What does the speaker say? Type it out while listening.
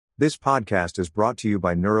This podcast is brought to you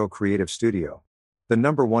by Neuro Creative Studio, the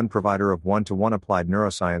 #1 provider of one-to-one applied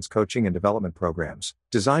neuroscience coaching and development programs,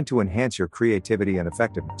 designed to enhance your creativity and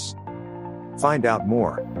effectiveness. Find out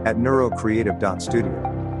more at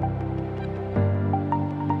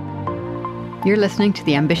neurocreative.studio. You're listening to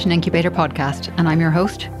the Ambition Incubator podcast, and I'm your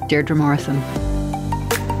host, Deirdre Morrison.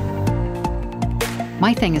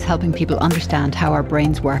 My thing is helping people understand how our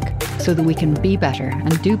brains work so that we can be better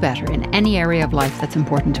and do better in any area of life that's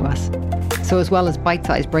important to us. So as well as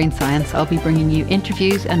bite-sized brain science, I'll be bringing you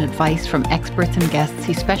interviews and advice from experts and guests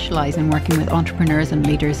who specialise in working with entrepreneurs and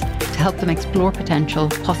leaders to help them explore potential,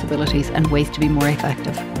 possibilities and ways to be more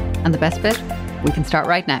effective. And the best bit? We can start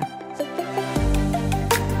right now.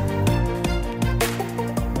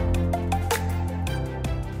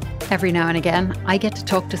 Every now and again, I get to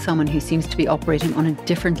talk to someone who seems to be operating on a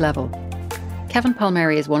different level. Kevin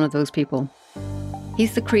Palmeiri is one of those people.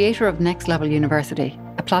 He's the creator of Next Level University,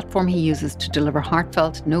 a platform he uses to deliver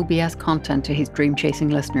heartfelt, no BS content to his dream-chasing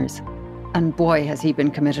listeners. And boy, has he been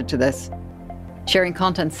committed to this. Sharing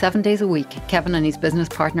content 7 days a week, Kevin and his business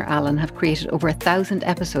partner Alan have created over 1,000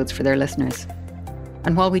 episodes for their listeners.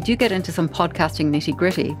 And while we do get into some podcasting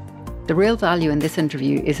nitty-gritty, the real value in this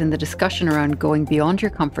interview is in the discussion around going beyond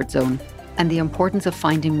your comfort zone and the importance of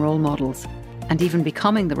finding role models and even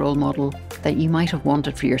becoming the role model that you might have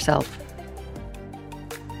wanted for yourself.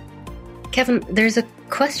 Kevin, there's a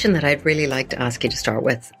question that I'd really like to ask you to start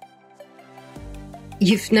with.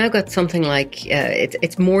 You've now got something like,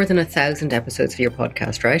 it's more than 1,000 episodes of your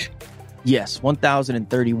podcast, right? Yes,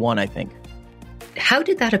 1,031, I think. How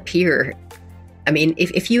did that appear? I mean,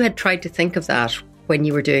 if you had tried to think of that when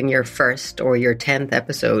you were doing your first or your 10th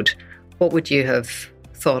episode, what would you have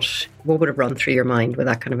thought? What would have run through your mind with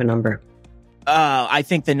that kind of a number? I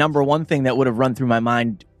think the number one thing that would have run through my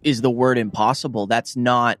mind is the word impossible. That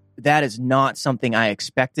is not something I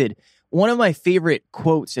expected. One of my favorite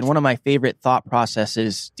quotes and one of my favorite thought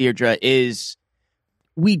processes, Deirdre, is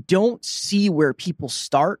we don't see where people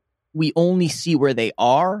start. We only see where they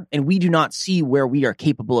are, and we do not see where we are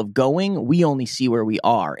capable of going. We only see where we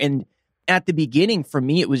are. And at the beginning, for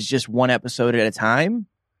me, it was just one episode at a time.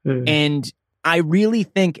 And I really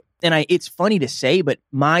think, and it's funny to say, but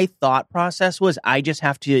my thought process was I just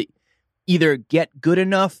have to either get good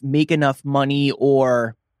enough, make enough money,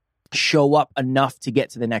 or show up enough to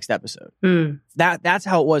get to the next episode. That's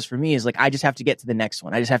how it was for me, is like, I just have to get to the next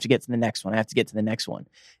one. I just have to get to the next one. I have to get to the next one.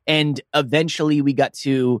 And eventually we got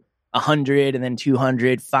to 100 and then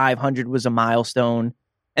 200, 500 was a milestone.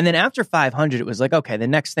 And then after 500, it was like, okay, the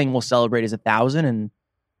next thing we'll celebrate is 1,000. And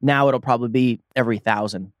now it'll probably be every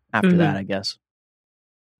 1,000 after that, I guess.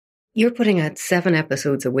 You're putting out 7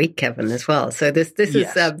 episodes a week, Kevin, as well. So this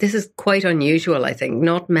is quite unusual, I think.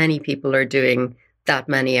 Not many people are doing that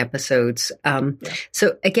many episodes.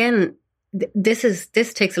 So again,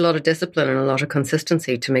 this takes a lot of discipline and a lot of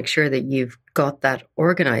consistency to make sure that you've got that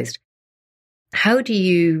organized. How do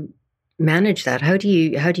you manage that? How do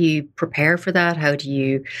you prepare for that? How do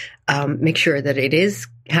you make sure that it is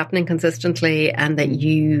happening consistently and that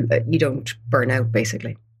you don't burn out,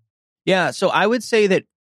 basically? Yeah, so I would say that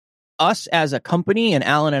us as a company and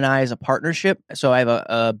Alan and I as a partnership, so I have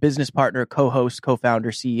a business partner, co-host, co-founder,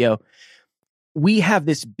 CEO, we have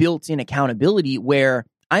this built-in accountability where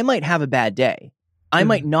I might have a bad day. I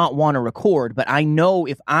might not want to record, but I know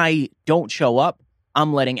if I don't show up,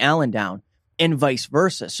 I'm letting Alan down. And vice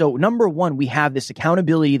versa. So number one, we have this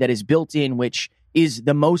accountability that is built in, which is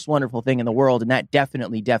the most wonderful thing in the world. And that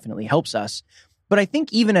definitely helps us. But I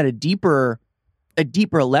think even at a deeper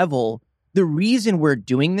level, the reason we're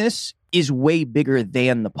doing this is way bigger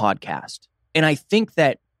than the podcast. And I think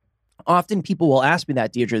that often people will ask me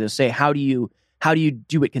that, Deirdre. They'll say, how do you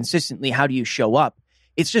do it consistently? How do you show up?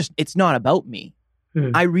 It's not about me.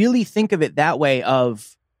 I really think of it that way,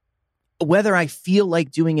 of whether I feel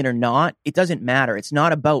like doing it or not, it doesn't matter. It's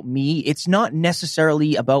not about me. It's not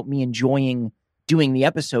necessarily about me enjoying doing the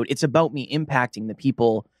episode. It's about me impacting the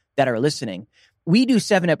people that are listening. We do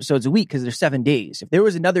 7 episodes a week because there's 7 days. If there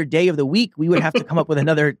was another day of the week, we would have to come up with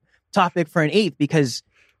another topic for an 8th, because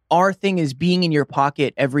our thing is being in your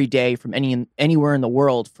pocket every day from anywhere in the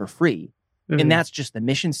world for free. And that's just the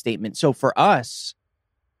mission statement. So for us,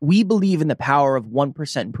 we believe in the power of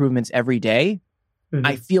 1% improvements every day.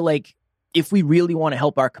 I feel like if we really want to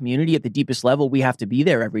help our community at the deepest level, we have to be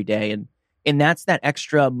there every day. And that's that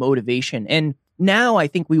extra motivation. And now I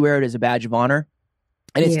think we wear it as a badge of honor.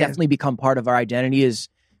 And it's definitely become part of our identity. Is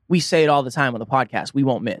we say it all the time on the podcast, we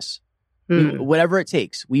won't miss. Whatever it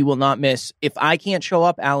takes, we will not miss. If I can't show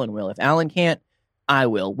up, Alan will. If Alan can't, I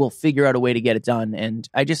will. We'll figure out a way to get it done. And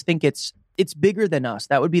I just think it's bigger than us.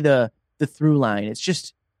 That would be the through line. It's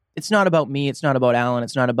just It's not about me. It's not about Alan.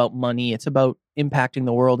 It's not about money. It's about impacting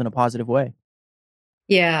the world in a positive way.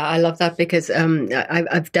 Yeah, I love that because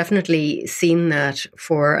I've definitely seen that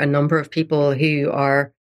for a number of people who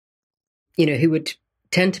are, who would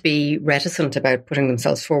tend to be reticent about putting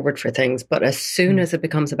themselves forward for things. But as soon as it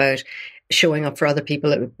becomes about showing up for other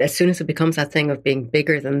people, as soon as it becomes that thing of being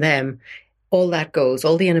bigger than them, all that goes,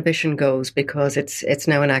 all the inhibition goes, because it's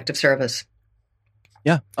now an act of service.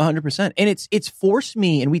 Yeah, 100%. And it's forced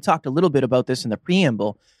me, and we talked a little bit about this in the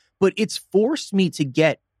preamble, but it's forced me to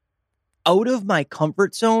get out of my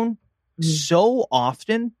comfort zone so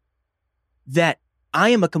often that I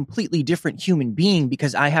am a completely different human being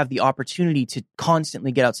because I have the opportunity to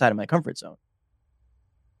constantly get outside of my comfort zone.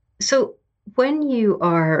 So when you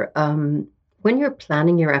are when you're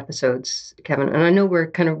planning your episodes, Kevin, and I know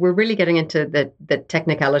we're really getting into the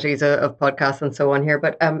technicalities of podcasts and so on here,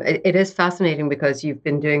 but it is fascinating because you've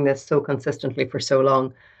been doing this so consistently for so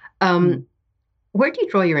long. Where do you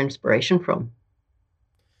draw your inspiration from?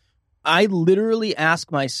 I literally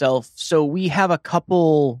ask myself, so we have a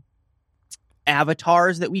couple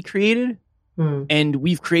avatars that we created, and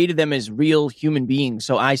we've created them as real human beings.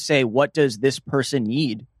 So I say, what does this person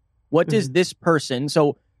need? What does this person...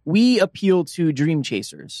 So we appeal to dream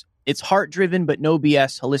chasers. It's heart-driven, but no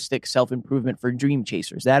BS, holistic self-improvement for dream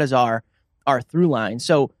chasers. That is our through line.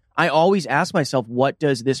 So I always ask myself, what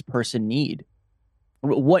does this person need?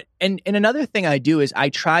 And another thing I do is I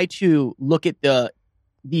try to look at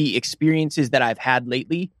the experiences that I've had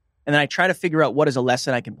lately, and then I try to figure out what is a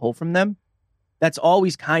lesson I can pull from them. That's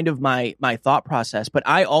always kind of my thought process. But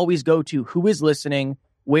I always go to who is listening,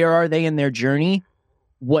 where are they in their journey,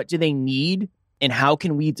 what do they need, and how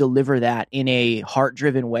can we deliver that in a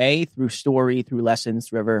heart-driven way through story, through lessons,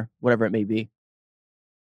 through whatever it may be.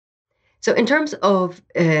 So in terms of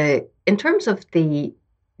the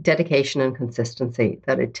dedication and consistency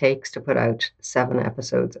that it takes to put out 7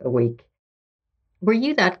 episodes a week, were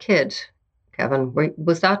you that kid, Kevin?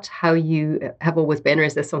 Was that how you have always been, or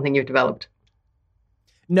is this something you've developed?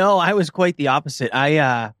 No, I was quite the opposite.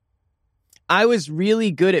 I was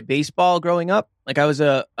really good at baseball growing up. Like I was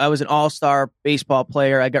an all-star baseball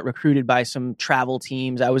player. I got recruited by some travel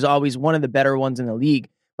teams. I was always one of the better ones in the league.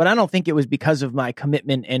 But I don't think it was because of my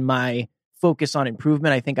commitment and my focus on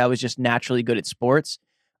improvement. I think I was just naturally good at sports.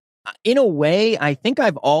 In a way, I think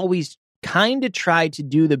I've always kind of tried to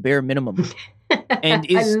do the bare minimum. And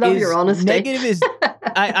I love your honesty. Negative is,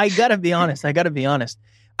 I gotta be honest.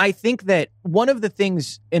 I think that one of the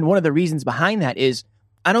things and one of the reasons behind that is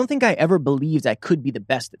I don't think I ever believed I could be the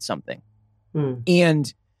best at something.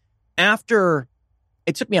 And after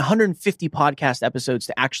it took me 150 podcast episodes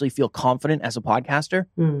to actually feel confident as a podcaster,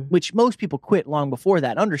 which most people quit long before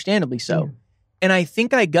that, understandably so. And I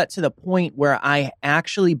think I got to the point where I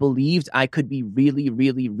actually believed I could be really,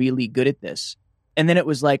 really, really good at this. And then it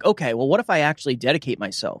was like, okay, well, what if I actually dedicate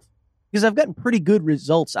myself? Because I've gotten pretty good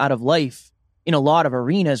results out of life in a lot of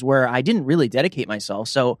arenas where I didn't really dedicate myself.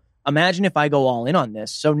 So imagine if I go all in on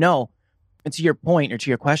this. So no, and to your point or to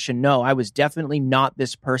your question, no, I was definitely not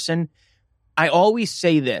this person. I always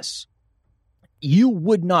say this. You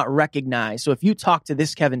would not recognize. So if you talk to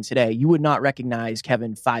this Kevin today, you would not recognize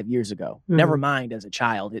Kevin 5 years ago. Never mind as a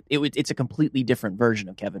child. It's a completely different version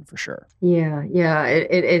of Kevin for sure. Yeah.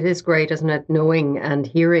 It is great, isn't it? Knowing and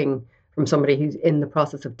hearing from somebody who's in the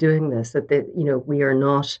process of doing this, that we are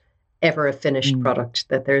not ever a finished product,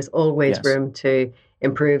 that there's always room to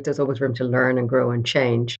improve. There's always room to learn and grow and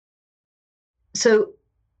change. So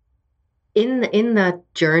in that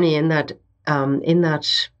journey, in that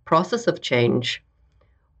process of change,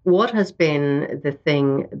 what has been the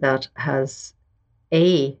thing that has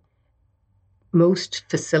most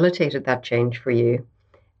facilitated that change for you,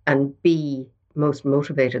 and B, most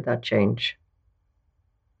motivated that change?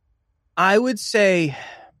 I would say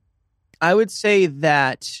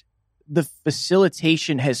that the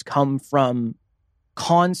facilitation has come from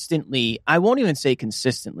constantly, I won't even say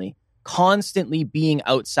consistently, constantly being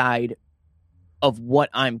outside of what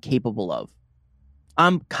I'm capable of.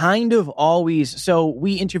 I'm kind of always... So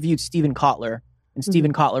we interviewed Stephen Kotler, and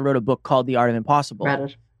Stephen Kotler wrote a book called The Art of Impossible. Read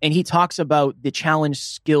it. And he talks about the challenge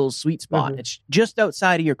skills sweet spot. It's just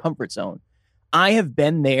outside of your comfort zone. I have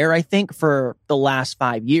been there, I think, for the last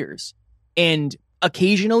 5 years. And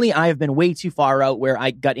occasionally I have been way too far out where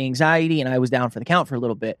I got anxiety and I was down for the count for a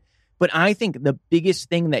little bit. But I think the biggest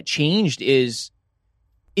thing that changed is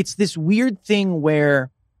it's this weird thing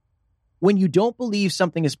where when you don't believe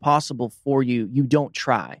something is possible for you, you don't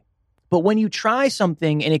try. But when you try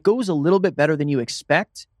something and it goes a little bit better than you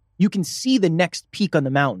expect, you can see the next peak on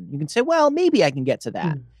the mountain. You can say, well, maybe I can get to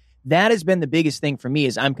that. That has been the biggest thing for me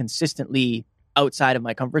is I'm consistently outside of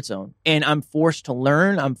my comfort zone. And I'm forced to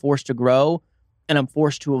learn, I'm forced to grow, and I'm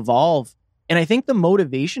forced to evolve. And I think the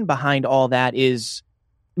motivation behind all that is,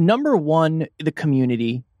 number one, the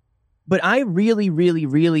community. But I really, really,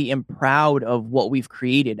 really am proud of what we've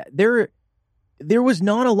created. There was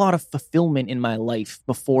not a lot of fulfillment in my life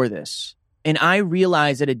before this. And I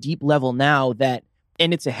realize at a deep level now that,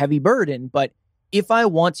 and it's a heavy burden, but if I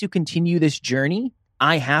want to continue this journey,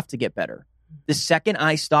 I have to get better. The second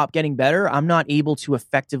I stop getting better, I'm not able to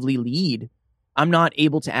effectively lead. I'm not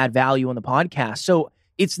able to add value on the podcast. So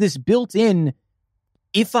it's this built-in,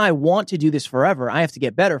 if I want to do this forever, I have to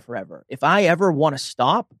get better forever. If I ever want to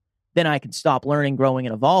stop, then I can stop learning, growing,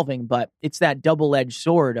 and evolving. But it's that double-edged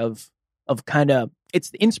sword of kind of, it's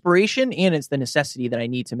the inspiration and it's the necessity that I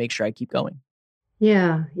need to make sure I keep going.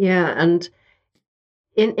 Yeah. And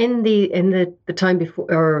in the time before,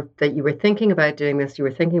 or that you were thinking about doing this, you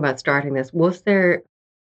were thinking about starting this, was there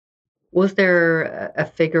a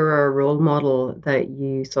figure or a role model that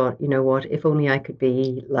you thought, you know what, if only I could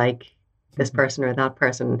be like this person or that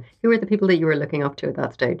person? Who were the people that you were looking up to at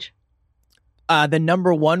that stage? The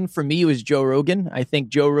number one for me was Joe Rogan. I think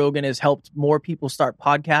Joe Rogan has helped more people start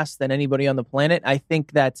podcasts than anybody on the planet. I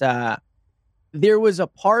think that there was a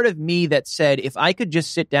part of me that said, if I could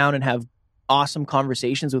just sit down and have awesome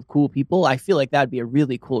conversations with cool people, I feel like that'd be a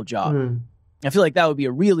really cool job. I feel like that would be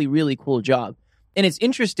a really, really cool job. And it's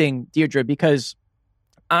interesting, Deirdre, because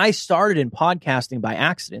I started in podcasting by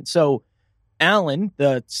accident. So Alan,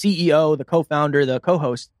 the CEO, the co-founder, the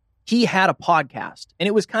co-host, he had a podcast, and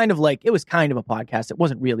it was kind of a podcast. It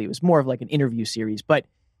wasn't really, it was more of like an interview series, but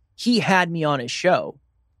he had me on his show.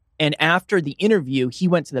 And after the interview, he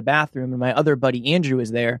went to the bathroom and my other buddy, Andrew,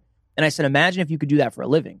 was there. And I said, imagine if you could do that for a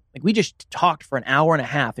living. Like, we just talked for an hour and a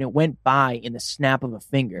half and it went by in the snap of a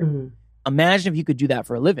finger. Imagine if you could do that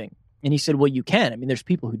for a living. And he said, well, you can. I mean, there's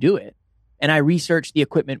people who do it. And I researched the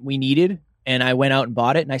equipment we needed and I went out and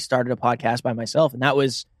bought it and I started a podcast by myself. And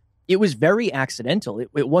it was very accidental.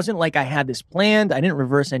 It wasn't like I had this planned. I didn't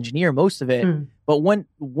reverse engineer most of it. But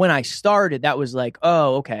when I started, that was like,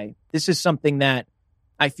 oh, okay, this is something that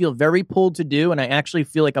I feel very pulled to do. And I actually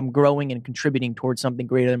feel like I'm growing and contributing towards something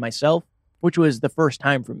greater than myself, which was the first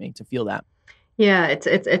time for me to feel that. Yeah,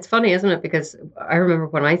 it's funny, isn't it? Because I remember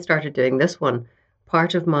when I started doing this one,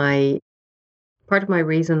 part of my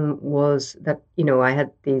reason was that, you know, I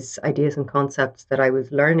had these ideas and concepts that I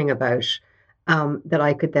was learning about, that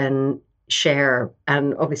I could then share.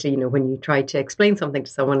 And obviously, you know, when you try to explain something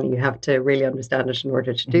to someone, you have to really understand it in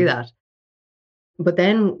order to do that. But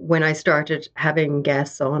then when I started having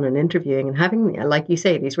guests on and interviewing and having, like you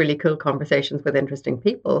say, these really cool conversations with interesting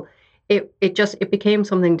people, it became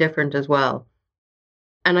something different as well.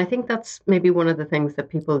 And I think that's maybe one of the things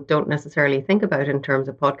that people don't necessarily think about in terms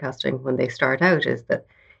of podcasting when they start out, is that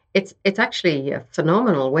it's actually a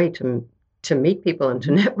phenomenal way to meet people and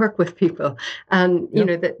to network with people. And, you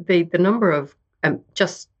know, the number of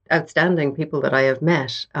just outstanding people that I have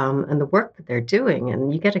met, and the work that they're doing,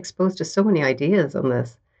 and you get exposed to so many ideas on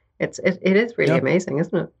this. It is really amazing,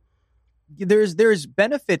 isn't it? There's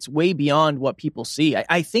benefits way beyond what people see.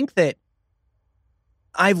 I think that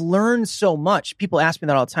I've learned so much. People ask me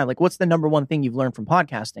that all the time. Like, what's the number one thing you've learned from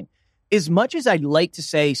podcasting? As much as I'd like to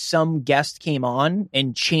say some guest came on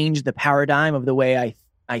and changed the paradigm of the way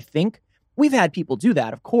I think, we've had people do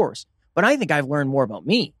that, of course. But I think I've learned more about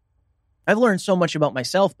me. I've learned so much about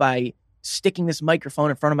myself by sticking this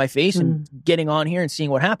microphone in front of my face and getting on here and seeing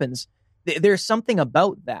what happens. There's something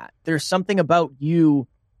about that. There's something about you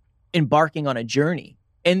embarking on a journey.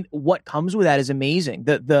 And what comes with that is amazing.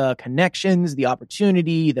 The connections, the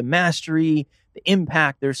opportunity, the mastery, the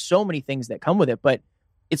impact. There's so many things that come with it. But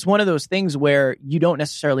it's one of those things where you don't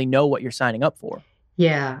necessarily know what you're signing up for.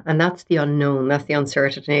 Yeah, and that's the unknown. That's the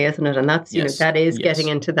uncertainty, isn't it? And that's, you know, that is getting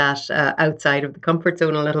into that outside of the comfort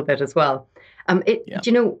zone a little bit as well. Do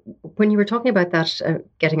you know, when you were talking about that,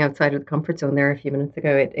 getting outside of the comfort zone there a few minutes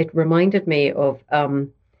ago, it reminded me of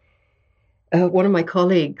one of my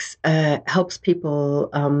colleagues helps people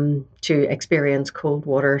to experience cold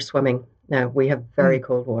water swimming. Now, we have very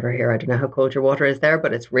cold water here. I don't know how cold your water is there,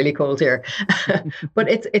 but it's really cold here. But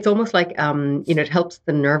it's almost like, you know, it helps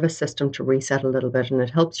the nervous system to reset a little bit, and it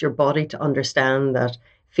helps your body to understand that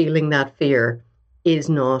feeling that fear is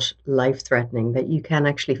not life-threatening, that you can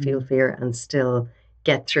actually feel fear and still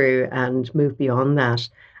get through and move beyond that.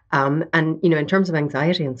 And, you know, in terms of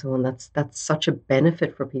anxiety and so on, that's such a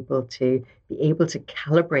benefit for people to be able to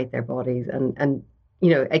calibrate their bodies. And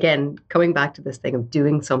you know, again, coming back to this thing of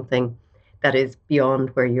doing something that is beyond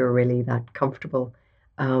where you're really that comfortable.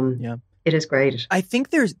 It is great. I think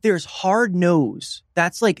there's hard no's.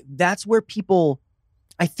 That's where people,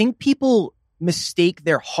 I think people mistake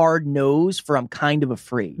their hard nose for I'm kind of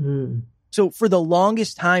afraid. So for the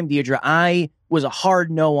longest time, Deirdre, I was a hard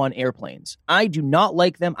no on airplanes. I do not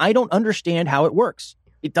like them. I don't understand how it works.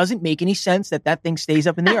 It doesn't make any sense that thing stays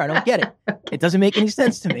up in the air. I don't get it. It doesn't make any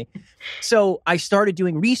sense to me. So I started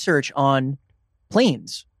doing research on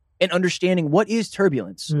planes and understanding what is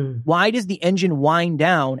turbulence. Why does the engine wind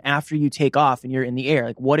down after you take off and you're in the air?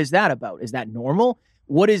 Like, what is that about? Is that normal?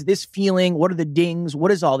 What is this feeling? What are the dings? What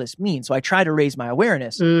does all this mean? So I try to raise my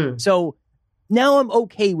awareness. So now I'm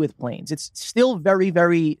okay with planes. It's still very,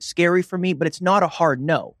 very scary for me, but it's not a hard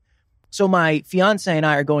no. So my fiance and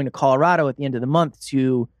I are going to Colorado at the end of the month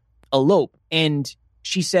to elope. And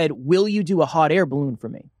she said, will you do a hot air balloon for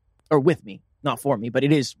me? Or with me, not for me, but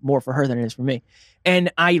it is more for her than it is for me.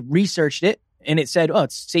 And I researched it and it said, oh,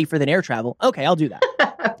 it's safer than air travel. Okay, I'll do that.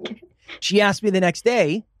 Okay. She asked me the next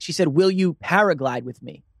day, she said, will you paraglide with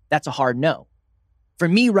me? That's a hard no. For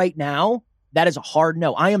me right now, that is a hard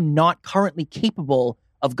no. I am not currently capable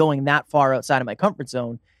of going that far outside of my comfort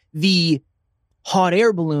zone. The hot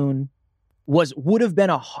air balloon would have been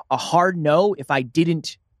a hard no if I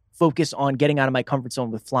didn't focus on getting out of my comfort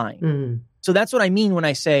zone with flying. So that's what I mean when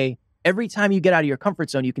I say every time you get out of your comfort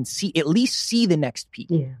zone, you can at least see the next peak.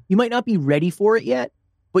 Yeah. You might not be ready for it yet,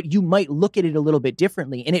 but you might look at it a little bit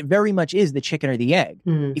differently. And it very much is the chicken or the egg.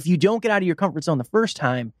 If you don't get out of your comfort zone the first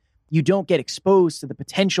time, you don't get exposed to the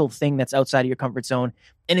potential thing that's outside of your comfort zone.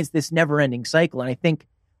 And it's this never ending cycle. And I think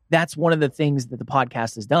that's one of the things that the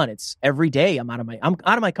podcast has done. It's every day I'm out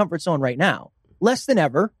of my comfort zone right now, less than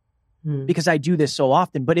ever, because I do this so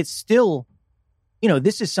often, but it's still,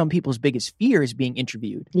 this is some people's biggest fear is being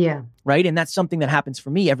interviewed. Yeah. Right. And that's something that happens for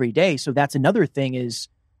me every day. So that's another thing is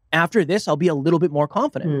after this, I'll be a little bit more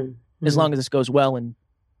confident as long as this goes well and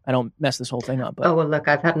I don't mess this whole thing up. But. Oh, well, look,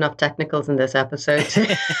 I've had enough technicals in this episode.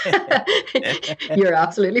 You're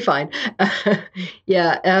absolutely fine.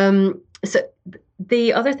 So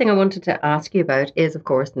the other thing I wanted to ask you about is, of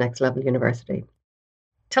course, Next Level University.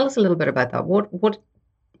 Tell us a little bit about that. What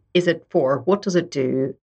is it for? What does it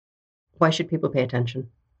do? Why should people pay attention?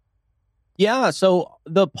 Yeah, so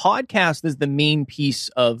the podcast is the main piece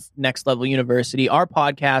of Next Level University. Our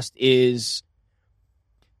podcast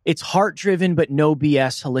it's heart-driven, but no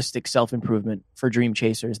BS, holistic self-improvement for dream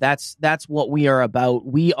chasers. That's what we are about.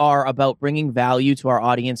 We are about bringing value to our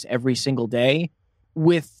audience every single day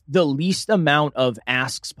with the least amount of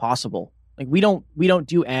asks possible. Like we don't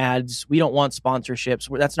do ads. We don't want sponsorships.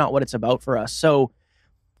 That's not what it's about for us. So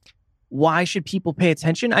why should people pay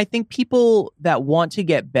attention? I think people that want to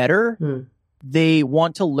get better, they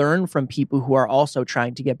want to learn from people who are also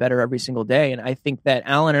trying to get better every single day. And I think that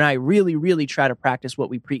Alan and I really, really try to practice what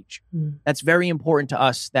we preach. That's very important to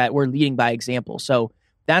us, that we're leading by example. So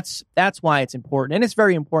that's why it's important. And it's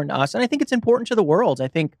very important to us. And I think it's important to the world. I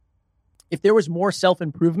think if there was more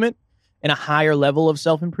self-improvement and a higher level of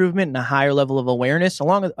self-improvement and a higher level of awareness,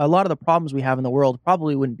 along with a lot of the problems we have in the world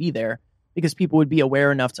probably wouldn't be there because people would be aware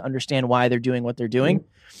enough to understand why they're doing what they're doing.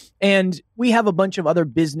 And we have a bunch of other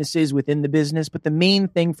businesses within the business, but the main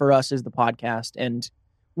thing for us is the podcast. And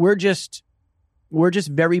we're just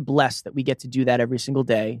very blessed that we get to do that every single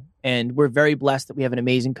day. And we're very blessed that we have an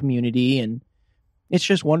amazing community. And it's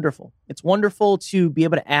just wonderful. It's wonderful to be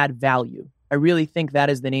able to add value. I really think that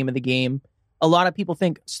is the name of the game. A lot of people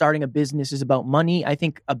think starting a business is about money. I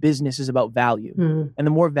think a business is about value. And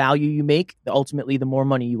the more value you make, ultimately the more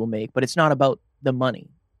money you will make. But it's not about the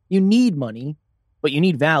money. You need money, but you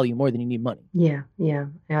need value more than you need money. Yeah.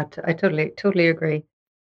 I totally agree.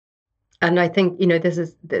 And I think,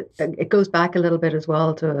 it goes back a little bit as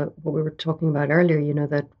well to what we were talking about earlier,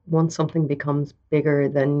 that once something becomes bigger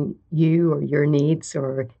than you or your needs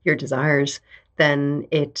or your desires, then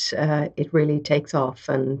it really takes off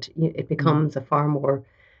and it becomes a far more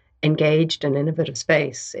engaged and innovative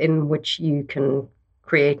space in which you can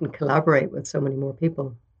create and collaborate with so many more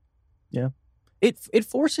people. Yeah. It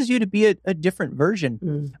forces you to be a different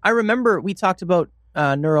version. I remember we talked about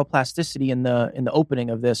neuroplasticity in the opening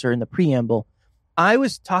of this or in the preamble. I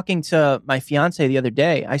was talking to my fiance the other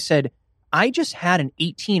day. I said, I just had an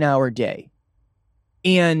 18-hour day.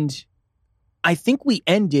 And I think we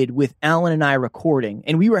ended with Alan and I recording,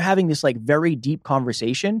 and we were having this very deep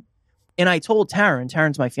conversation. And I told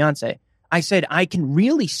Taryn's my fiance, I said, I can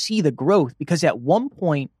really see the growth because at one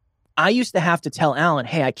point I used to have to tell Alan,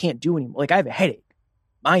 hey, I can't do anymore. I have a headache.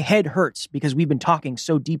 My head hurts because we've been talking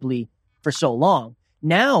so deeply for so long.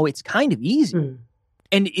 Now it's kind of easy.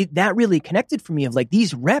 And that really connected for me of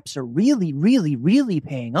these reps are really, really, really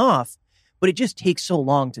paying off, but it just takes so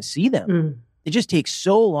long to see them. It just takes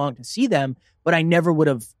so long to see them, but I never would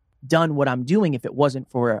have done what I'm doing if it wasn't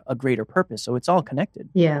for a greater purpose. So it's all connected.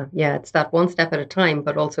 Yeah. It's that one step at a time,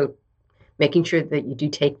 but also making sure that you do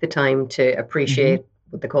take the time to appreciate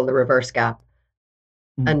what they call the reverse gap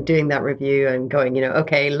and doing that review and going,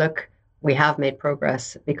 okay, look, we have made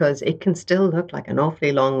progress, because it can still look like an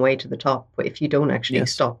awfully long way to the top if you don't actually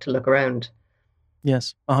stop to look around.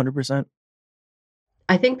 Yes, 100%.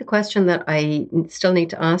 I think the question that I still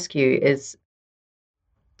need to ask you is,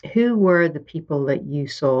 who were the people that you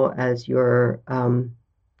saw as your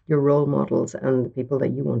role models and the people that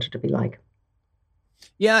you wanted to be like?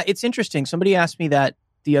 Yeah, it's interesting. Somebody asked me that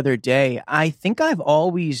the other day. I think I've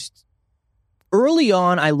always, early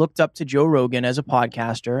on, I looked up to Joe Rogan as a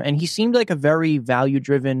podcaster, and he seemed like a very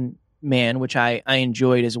value-driven man, which I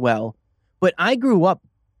enjoyed as well. But I grew up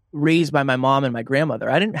raised by my mom and my grandmother.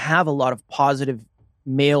 I didn't have a lot of positive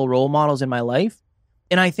male role models in my life.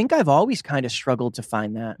 And I think I've always kind of struggled to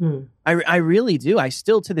find that. I really do. I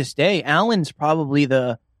still, to this day, Alan's probably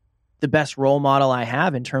the best role model I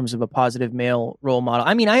have in terms of a positive male role model.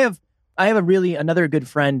 I mean, I have another good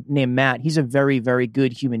friend named Matt. He's a very, very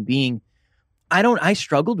good human being. I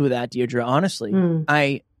struggled with that, Deirdre, honestly.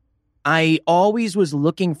 I always was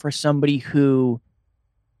looking for somebody who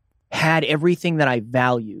had everything that I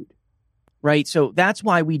valued, right? So that's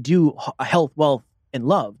why we do health, wealth, and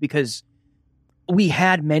love, because we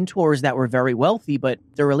had mentors that were very wealthy, but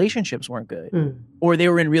their relationships weren't good, or they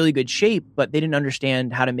were in really good shape, but they didn't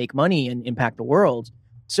understand how to make money and impact the world.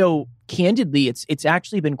 So candidly, it's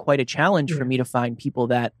actually been quite a challenge for me to find people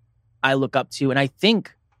that I look up to. And I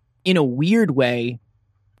think in a weird way,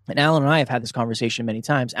 and Alan and I have had this conversation many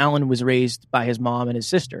times, Alan was raised by his mom and his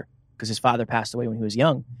sister because his father passed away when he was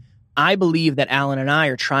young. I believe that Alan and I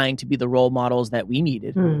are trying to be the role models that we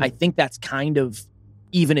needed. I think that's kind of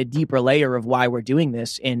even a deeper layer of why we're doing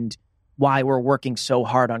this and why we're working so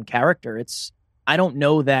hard on character. I don't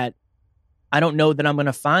know that I'm going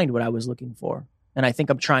to find what I was looking for. And I think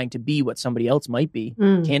I'm trying to be what somebody else might be,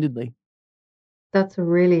 candidly. That's a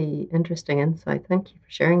really interesting insight. Thank you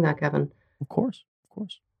for sharing that, Kevin. Of course.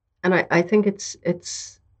 And I think it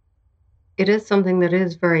is something that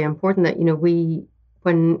is very important that,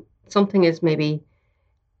 when something is maybe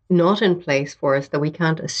not in place for us, that we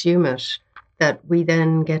can't assume it, that we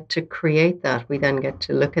then get to create that. We then get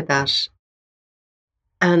to look at that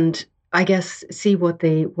and, I guess, see what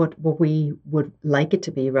we would like it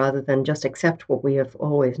to be, rather than just accept what we have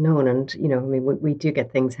always known. And, we do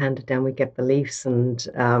get things handed down. We get beliefs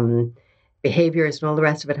and behaviors and all the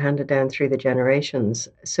rest of it handed down through the generations.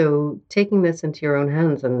 So taking this into your own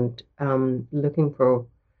hands and looking for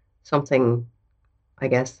something, I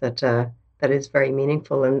guess, that is very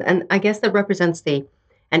meaningful. And I guess that represents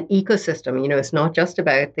an ecosystem. It's not just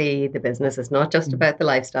about the business. It's not just about the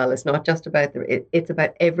lifestyle. It's not just about it's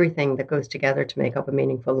about everything that goes together to make up a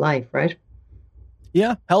meaningful life, right?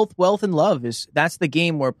 Yeah. Health, wealth, and love that's the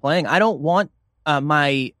game we're playing. I don't want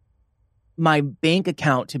my bank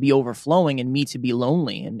account to be overflowing and me to be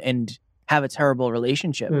lonely and have a terrible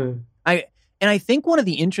relationship. I think one of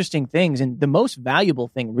the interesting things and the most valuable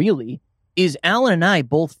thing really is Alan and I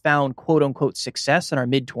both found quote unquote success in our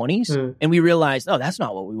mid-20s, and we realized, oh, that's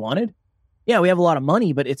not what we wanted. Yeah, we have a lot of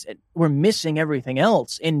money, but we're missing everything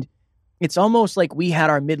else. And it's almost like we had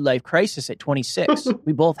our midlife crisis at 26.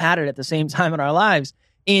 We both had it at the same time in our lives.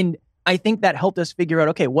 And I think that helped us figure out,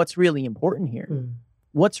 okay, what's really important here?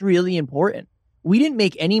 What's really important? We didn't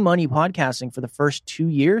make any money podcasting for the first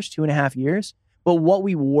 2.5 years. But what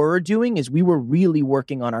we were doing is we were really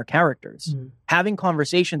working on our characters, having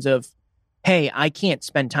conversations of, hey, I can't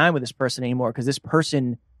spend time with this person anymore because this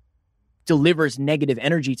person delivers negative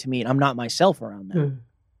energy to me and I'm not myself around them.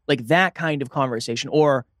 Like that kind of conversation.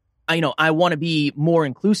 Or, I want to be more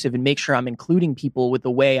inclusive and make sure I'm including people with the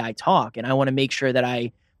way I talk. And I want to make sure that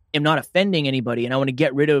I am not offending anybody. And I want to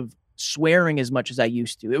get rid of swearing as much as I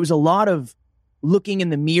used to. It was a lot of looking in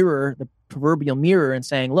the mirror, the proverbial mirror, and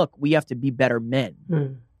saying, look, we have to be better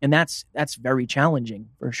men. And that's very challenging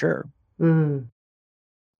for sure.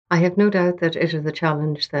 I have no doubt that it is a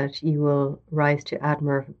challenge that you will rise to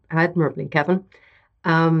admirably, Kevin.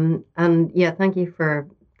 And yeah, thank you for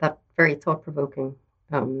that very thought-provoking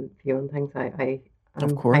view on things.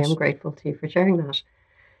 Of course. I am grateful to you for sharing that.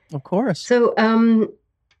 Of course. So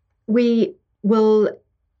we will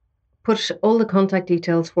put all the contact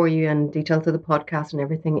details for you and details of the podcast and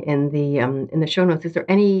everything in the show notes.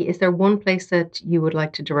 Is there one place that you would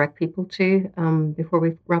like to direct people to before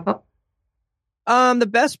we wrap up? The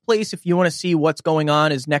best place if you want to see what's going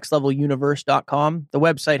on is nextleveluniverse.com. The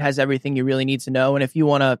website has everything you really need to know. And if you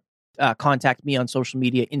want to contact me on social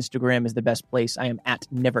media, Instagram is the best place. I am at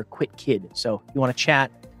NeverQuitKid. So if you want to chat,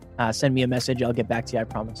 send me a message. I'll get back to you, I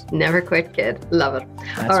promise. Never quit, kid. Love it.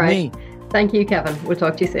 That's all right. me. Thank you, Kevin. We'll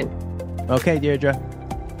talk to you soon. Okay, Deirdre.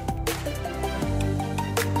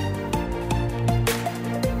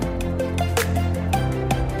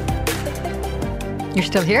 You're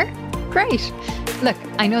still here? Great. Look,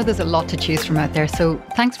 I know there's a lot to choose from out there, so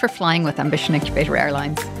thanks for flying with Ambition Incubator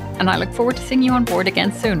Airlines. And I look forward to seeing you on board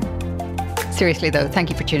again soon. Seriously though, thank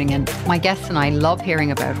you for tuning in. My guests and I love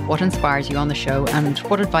hearing about what inspires you on the show and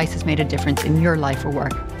what advice has made a difference in your life or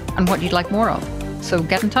work and what you'd like more of. So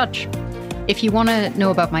get in touch. If you want to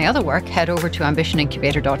know about my other work, head over to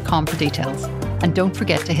ambitionincubator.com for details. And don't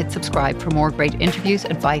forget to hit subscribe for more great interviews,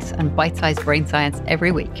 advice and bite-sized brain science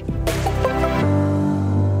every week.